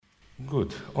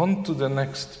Good. On to the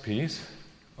next piece,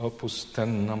 Opus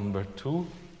 10, number 2,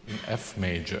 in F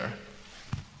major.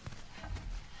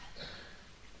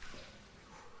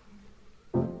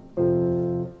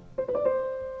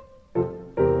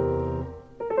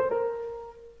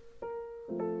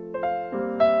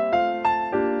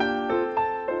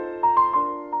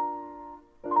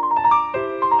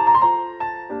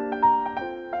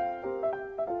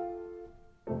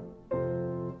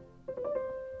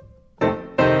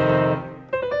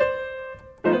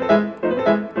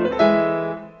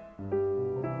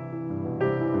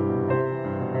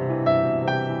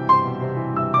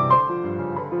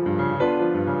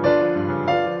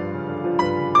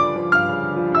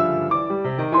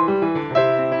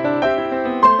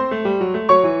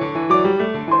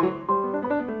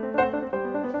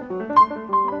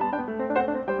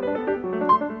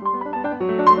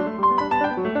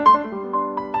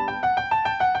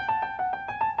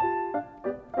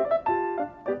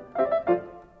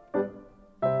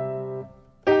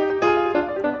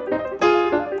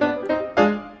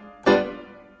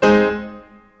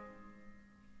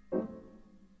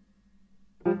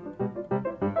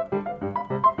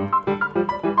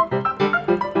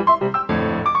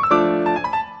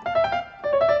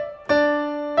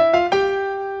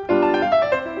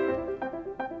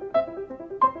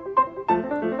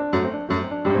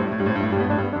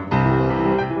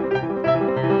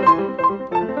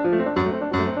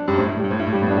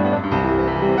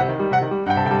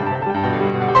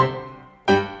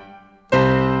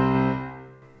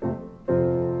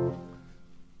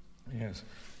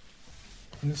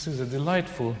 This is a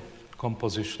delightful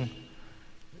composition.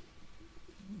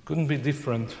 Couldn't be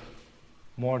different,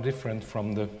 more different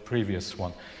from the previous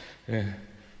one.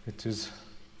 It is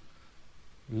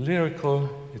lyrical,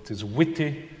 it is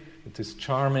witty, it is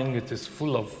charming, it is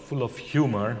full of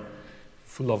humor,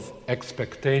 full of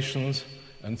expectations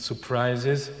and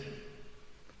surprises.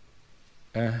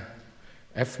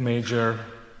 F major,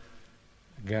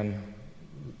 again,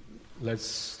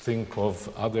 let's think of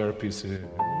other pieces.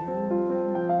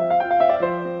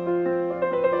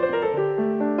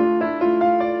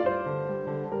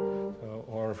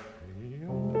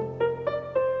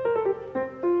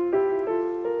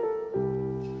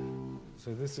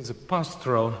 So this is a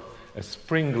pastoral, a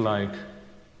spring-like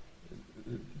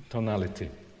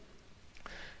tonality.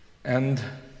 And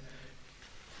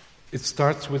it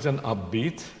starts with an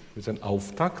upbeat, with an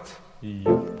Auftakt.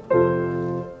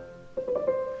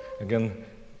 Again,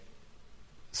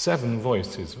 7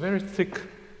 voices, very thick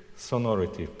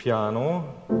sonority. Piano,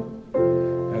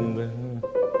 and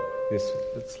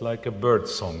it's like a bird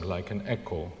song, like an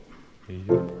echo.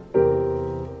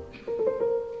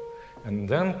 And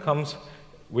then comes,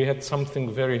 we had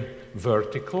something very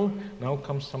vertical, now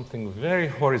comes something very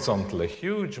horizontal, a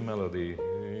huge melody.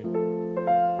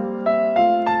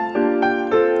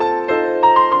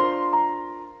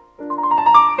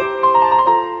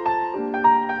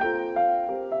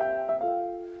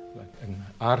 Like an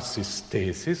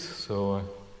arsistasis, so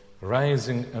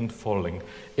rising and falling,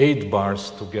 8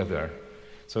 bars together.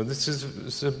 So this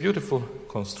is a beautiful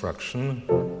construction.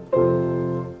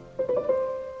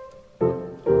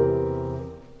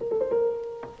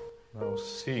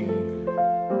 Sing.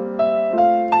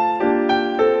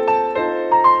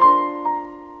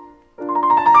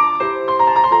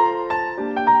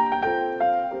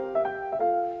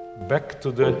 Back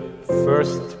to the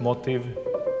first motive,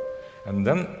 and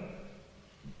then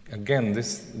again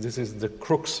this is the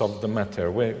crux of the matter.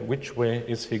 Which way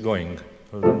is he going?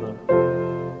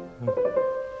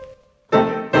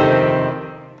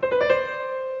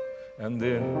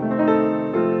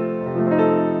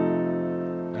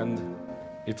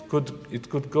 It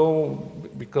could go,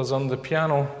 because on the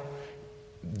piano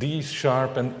D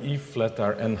sharp and E flat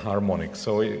are enharmonic,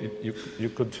 so you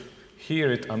could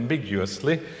hear it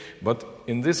ambiguously, but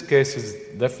in this case it's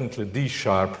definitely D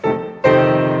sharp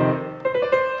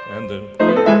and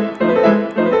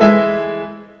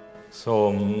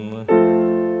so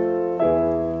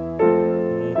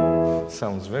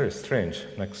sounds very strange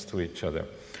next to each other.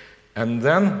 And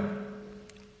then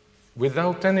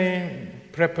without any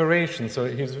preparation, so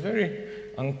he's very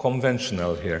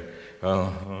unconventional here.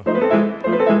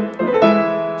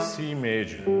 C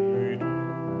major.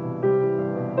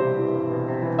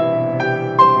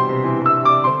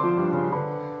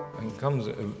 And comes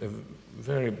a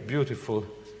very beautiful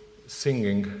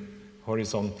singing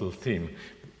horizontal theme.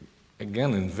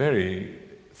 Again in very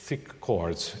thick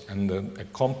chords, and the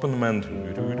accompaniment.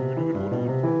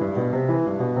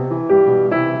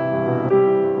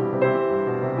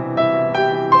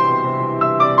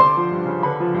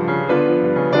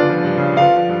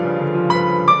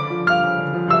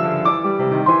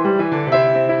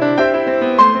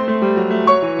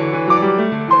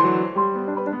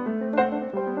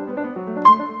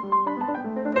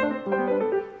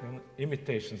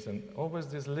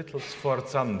 always these little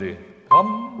sforzandi. Always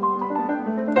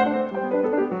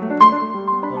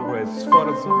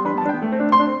sforzandi.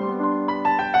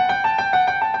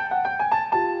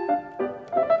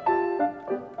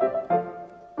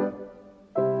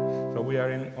 So we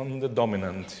are on the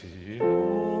dominant.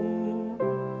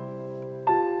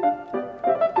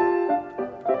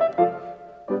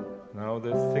 Now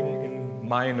the thing in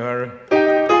minor.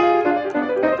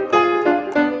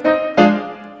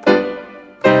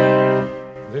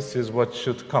 This is what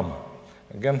should come.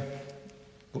 Again,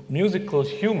 musical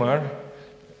humor,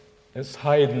 as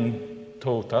Haydn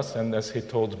taught us, and as he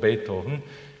taught Beethoven,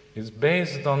 is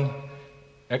based on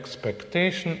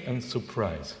expectation and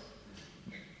surprise.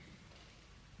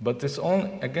 But it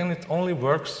only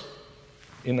works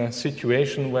in a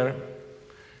situation where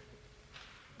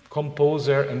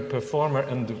composer and performer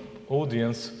and the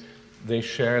audience, they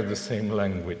share the same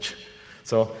language.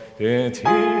 So,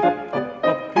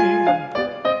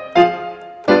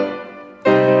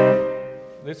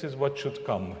 this is what should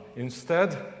come.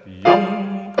 Instead,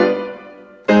 yum.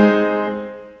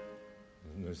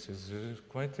 This is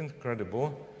quite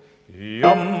incredible.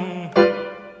 Yum.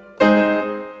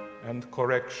 And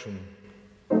correction.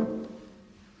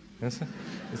 Yes,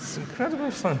 it's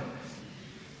incredibly fun.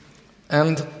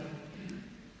 And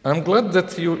I'm glad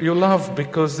that you laugh,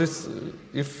 because this,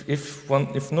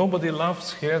 if nobody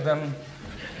laughs here, then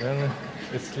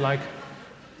it's like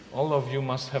all of you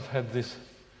must have had this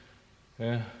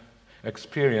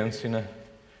experience in a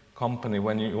company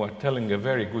when you are telling a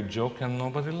very good joke and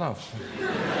nobody laughs.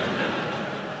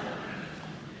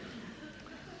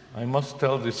 I must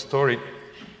tell this story.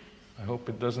 I hope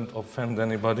it doesn't offend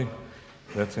anybody.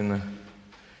 That in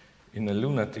a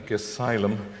lunatic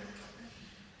asylum,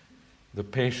 the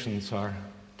patients are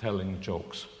telling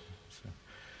jokes,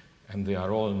 and they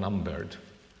are all numbered.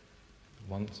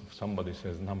 Once somebody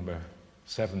says number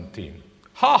 17,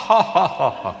 ha ha ha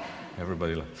ha ha.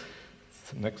 Everybody laughs.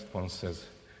 The next one says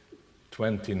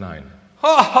 29,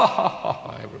 ha ha ha ha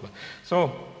ha. Everybody.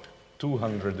 So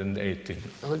 218.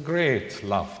 A great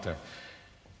laughter,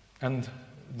 and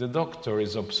the doctor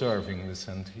is observing this,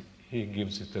 and he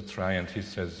gives it a try, and he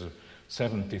says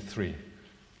 73.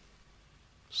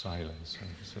 Silence. And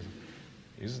he says,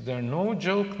 is there no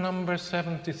joke number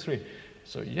 73?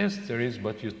 So, yes, there is,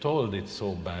 but you told it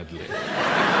so badly.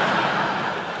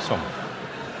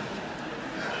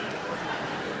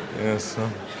 Yes.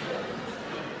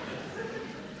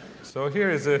 So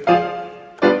here is a...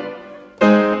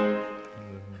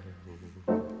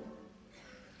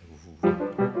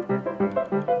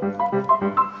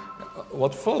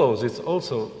 What follows is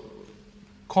also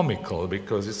comical,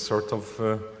 because it's sort of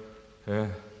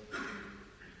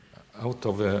out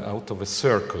of a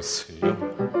circus.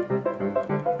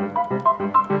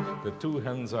 The two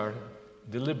hands are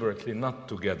deliberately not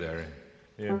together.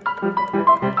 Yeah.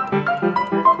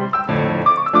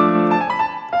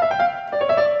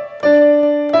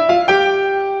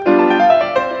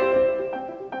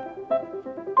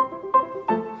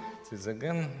 This is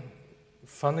again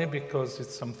funny because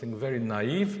it's something very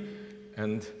naive,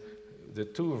 and the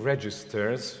two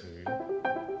registers.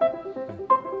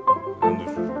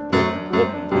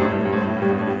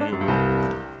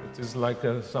 It is like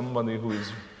somebody who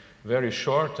is very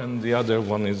short and the other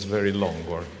one is very long,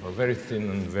 or very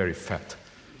thin and very fat.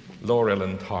 Laurel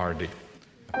and Hardy.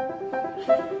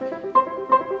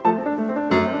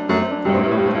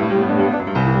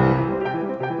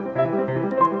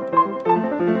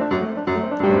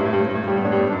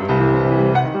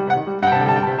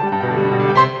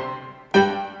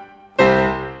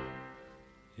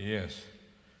 Yes.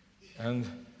 And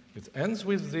it ends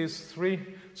with these three.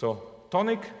 So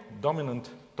tonic, dominant,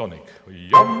 tonic.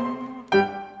 Yum.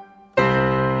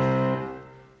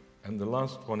 And the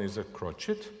last one is a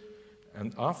crotchet.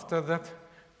 And after that,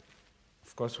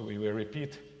 of course, we will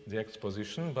repeat the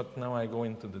exposition, but now I go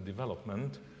into the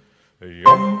development.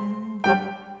 Yum.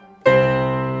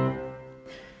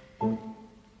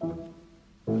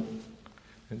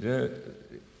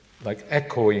 Like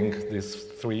echoing these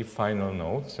three final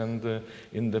notes, and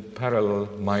in the parallel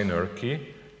minor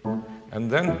key. And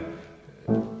then,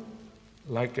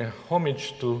 like a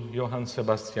homage to Johann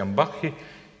Sebastian Bach, he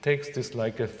takes this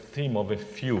like a theme of a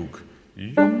fugue.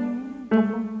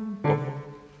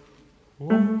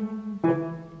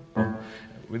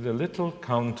 With a little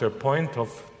counterpoint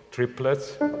of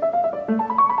triplets.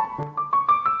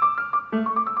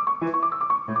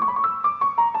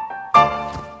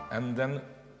 And then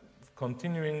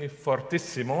continuing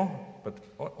fortissimo, but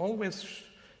always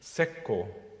secco,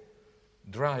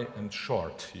 dry and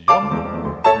short.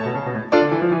 Yum.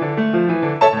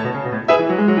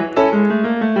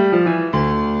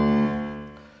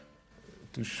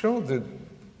 to show the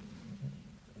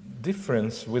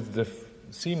difference with the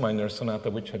C minor sonata,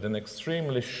 which had an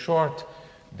extremely short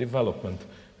development,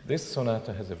 this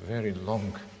sonata has a very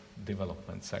long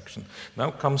development section.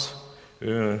 Now comes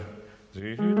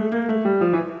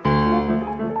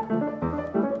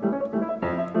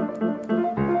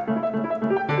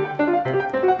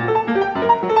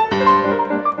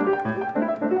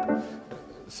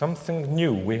something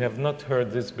new. We have not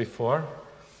heard this before,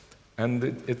 and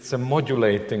it's a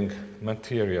modulating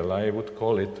material. I would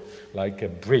call it like a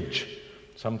bridge,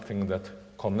 something that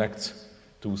connects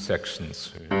two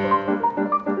sections.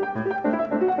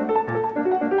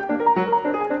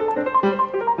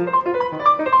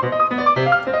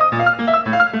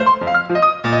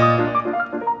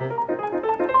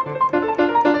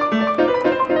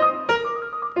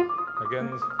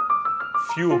 Again,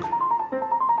 fugue,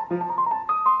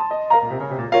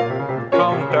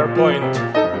 counterpoint.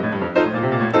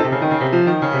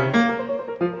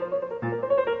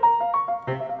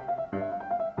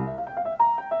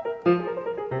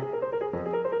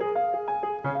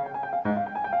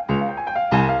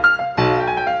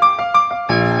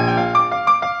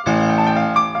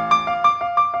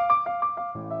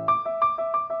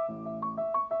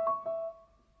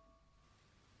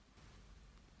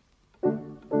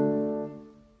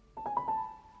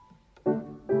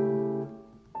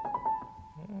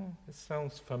 It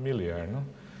sounds familiar, no?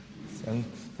 And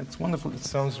that's wonderful. It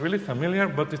sounds really familiar,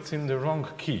 but it's in the wrong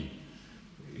key.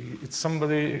 It's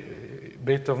somebody,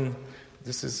 Beethoven,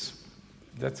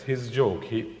 that's his joke.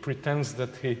 He pretends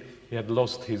that he had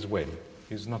lost his way.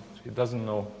 He doesn't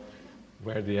know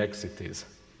where the exit is.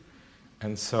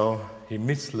 And so he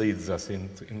misleads us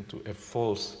into a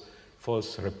false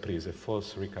reprise, a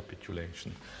false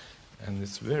recapitulation. And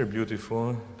it's very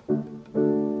beautiful.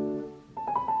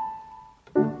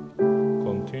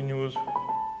 Continues.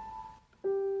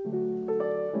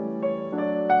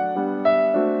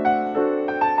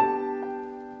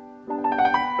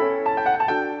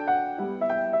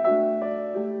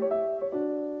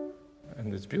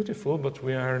 And it's beautiful, but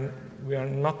we are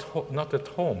not at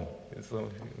home. So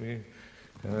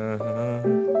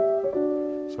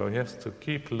he has to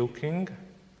keep looking.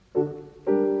 A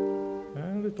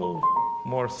little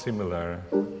more similar.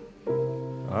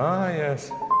 Ah,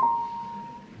 yes.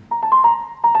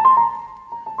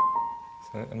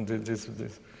 And this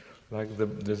like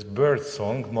this bird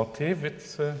song motif,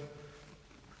 it's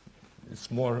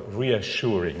more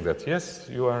reassuring that yes,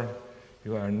 you are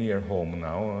near home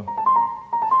now.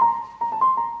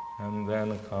 And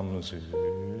then comes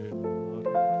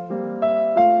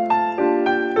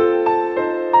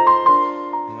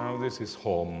now this is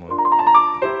home.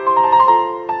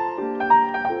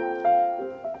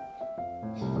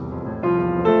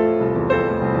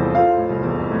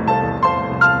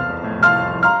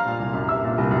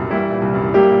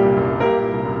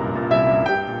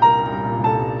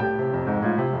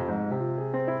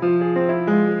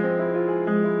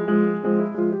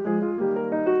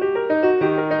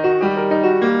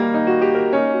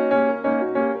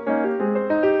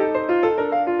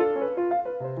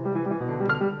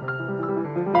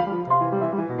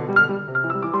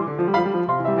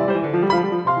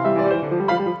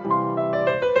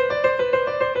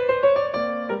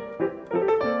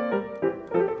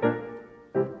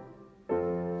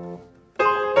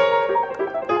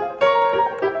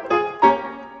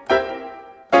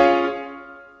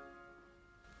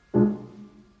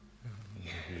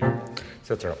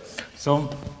 Etc. So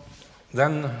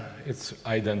then it's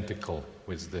identical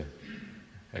with the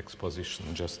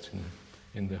exposition, just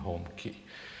in the home key.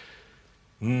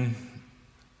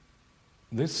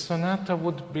 This sonata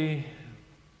would be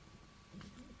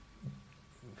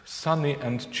sunny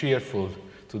and cheerful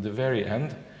to the very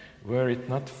end, were it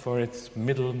not for its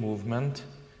middle movement,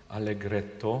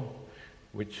 allegretto,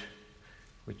 which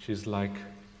is like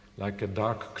a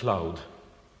dark cloud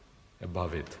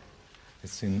above it.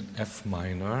 It's in F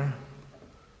minor.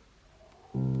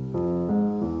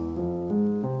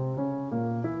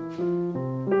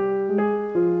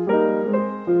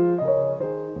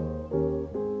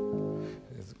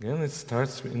 Again, it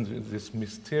starts in this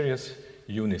mysterious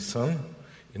unison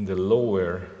in the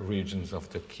lower regions of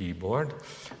the keyboard.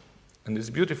 And it's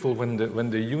beautiful when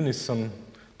the unison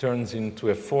turns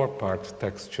into a four-part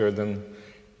texture, then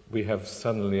we have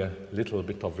suddenly a little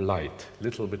bit of light,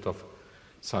 little bit of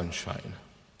sunshine.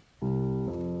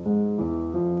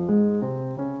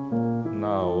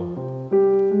 Now,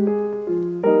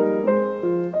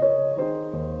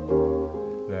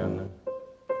 then,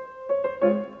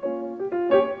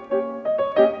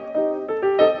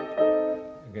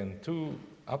 again, two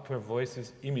upper voices.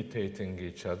 voices imitating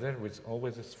each other, with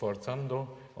always a sforzando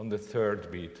on the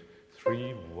third beat.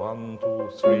 3, 1, 2,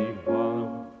 3,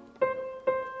 1.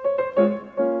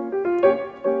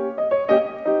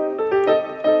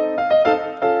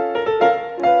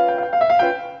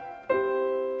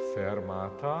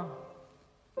 Fermata.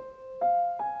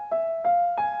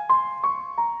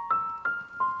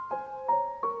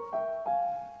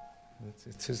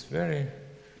 It is very.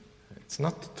 It's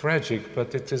not tragic,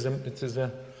 but it is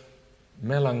a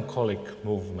melancholic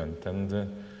movement,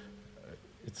 and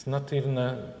it's not even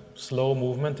a slow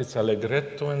movement. It's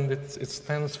allegretto, and it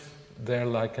stands there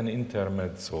like an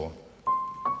intermezzo.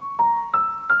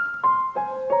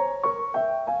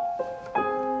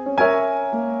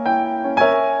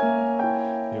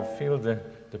 You feel the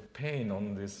pain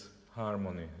on this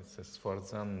harmony. It's a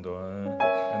sforzando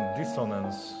and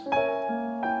dissonance.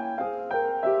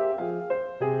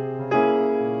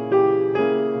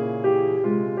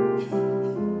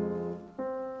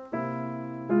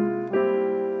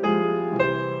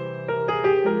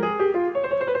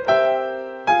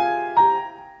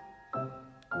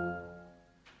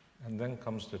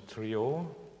 Comes the trio.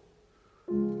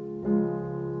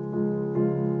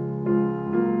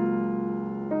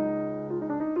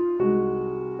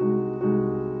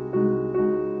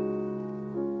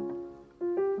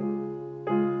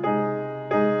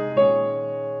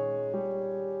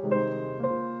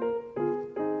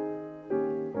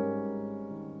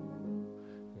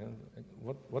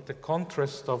 What the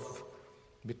contrast of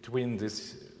between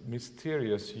this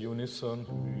mysterious unison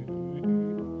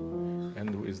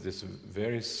and with this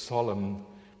very solemn,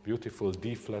 beautiful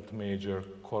D-flat major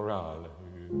chorale.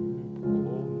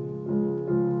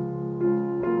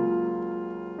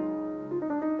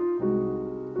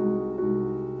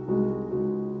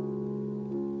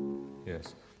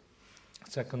 Yes.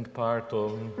 Second part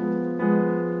of...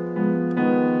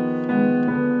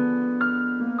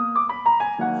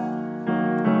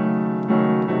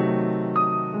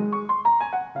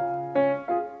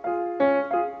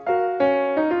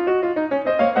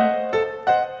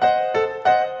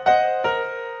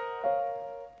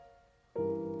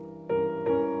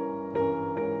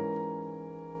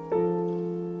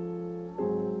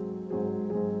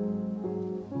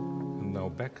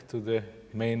 Back to the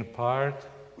main part.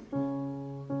 And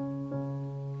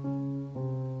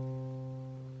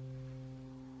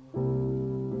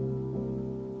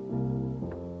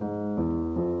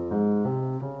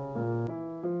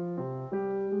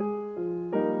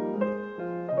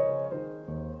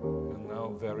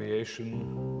now variation,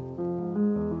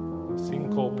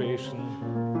 syncopation.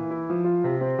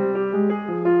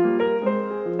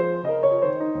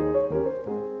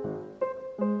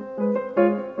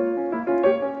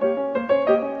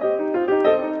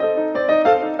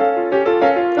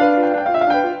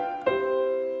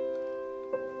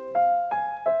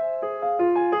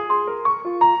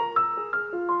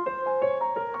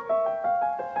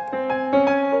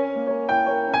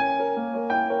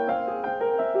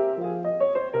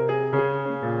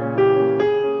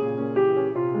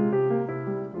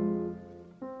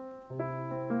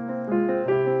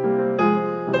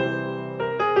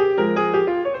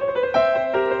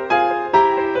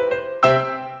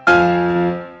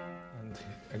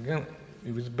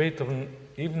 With Beethoven,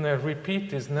 even a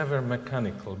repeat is never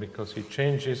mechanical because he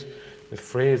changes the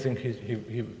phrasing,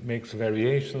 he makes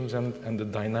variations, and the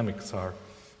dynamics are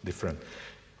different.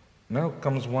 Now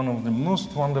comes one of the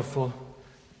most wonderful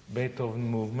Beethoven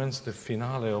movements, the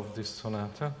finale of this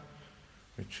sonata,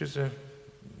 which is a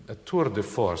tour de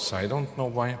force. I don't know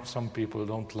why some people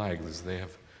don't like this. They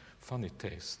have funny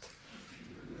taste.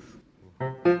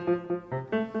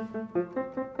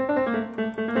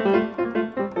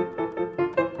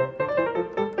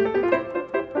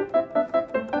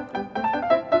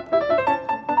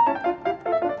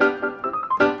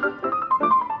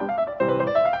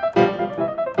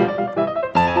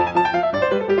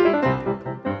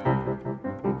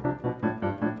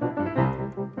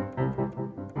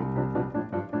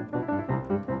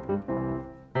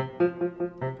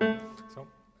 So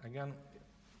again,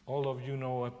 all of you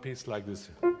know a piece like this.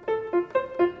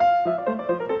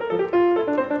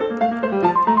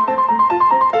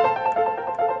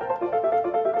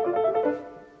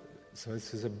 So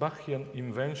this is a Bachian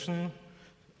invention,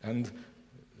 and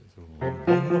but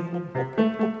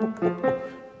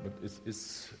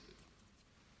it's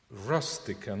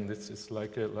rustic, and it's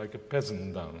like a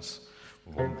peasant dance.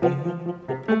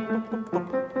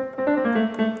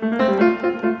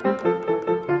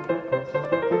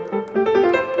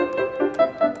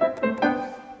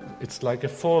 It's like a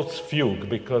false fugue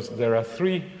because there are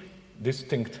three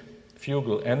distinct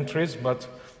fugal entries, but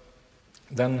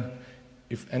then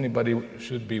if anybody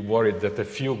should be worried that a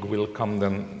fugue will come,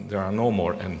 then there are no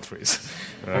more entries.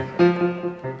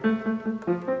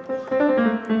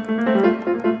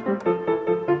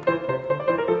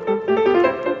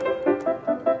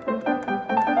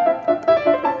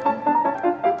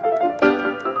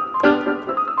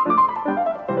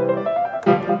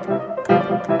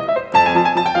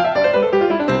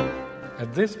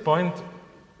 At this point,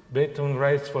 Beethoven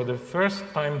writes for the first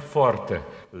time forte.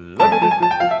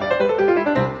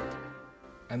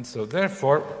 And so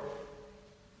therefore,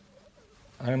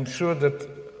 I am sure that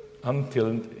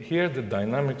until here the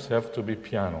dynamics have to be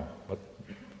piano. But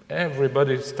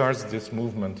everybody starts this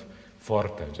movement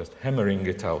forte, just hammering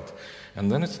it out.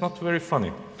 And then it's not very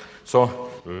funny. So,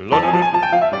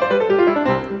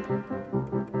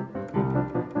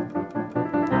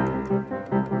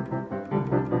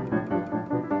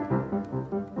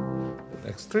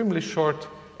 extremely short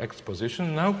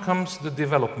exposition. Now comes the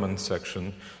development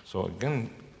section. So again,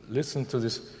 listen to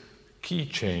this key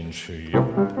change.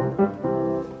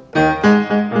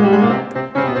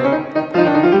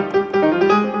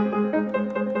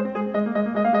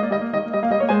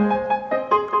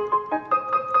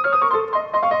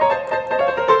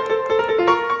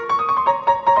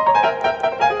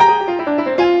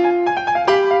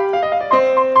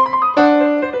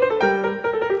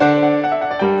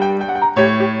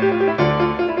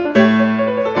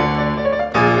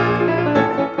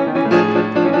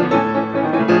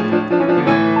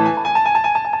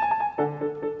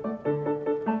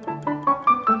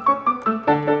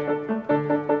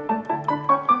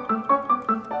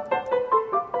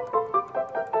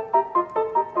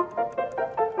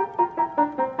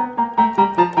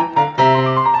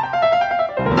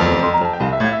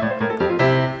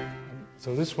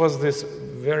 So this was this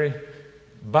very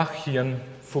Bachian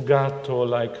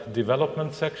fugato-like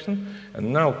development section,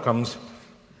 and now comes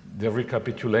the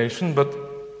recapitulation, but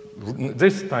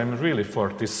this time really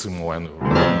fortissimo and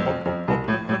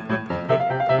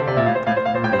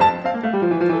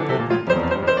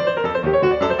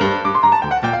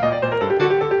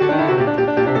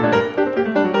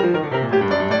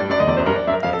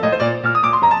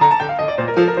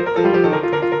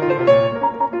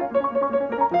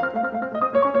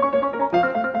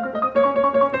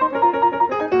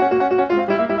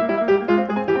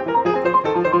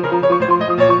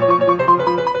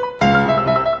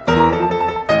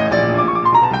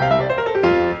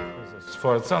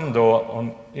sforzando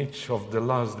on each of the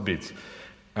last beats.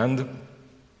 And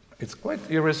it's quite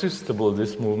irresistible,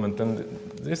 this movement, and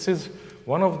this is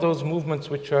one of those movements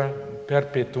which are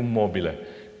perpetuum mobile.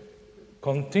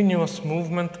 Continuous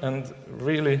movement, and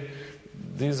really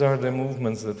these are the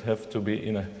movements that have to be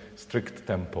in a strict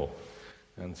tempo.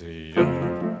 And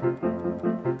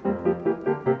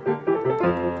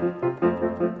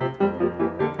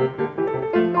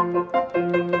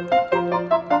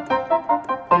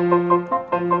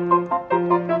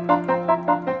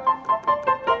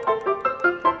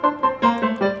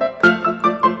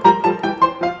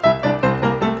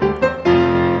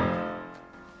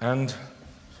and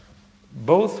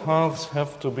both halves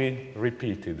have to be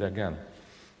repeated again.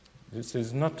 This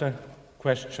is not a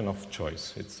question of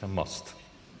choice, it's a must.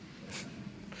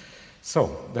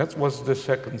 So, that was the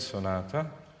second sonata.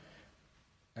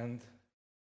 And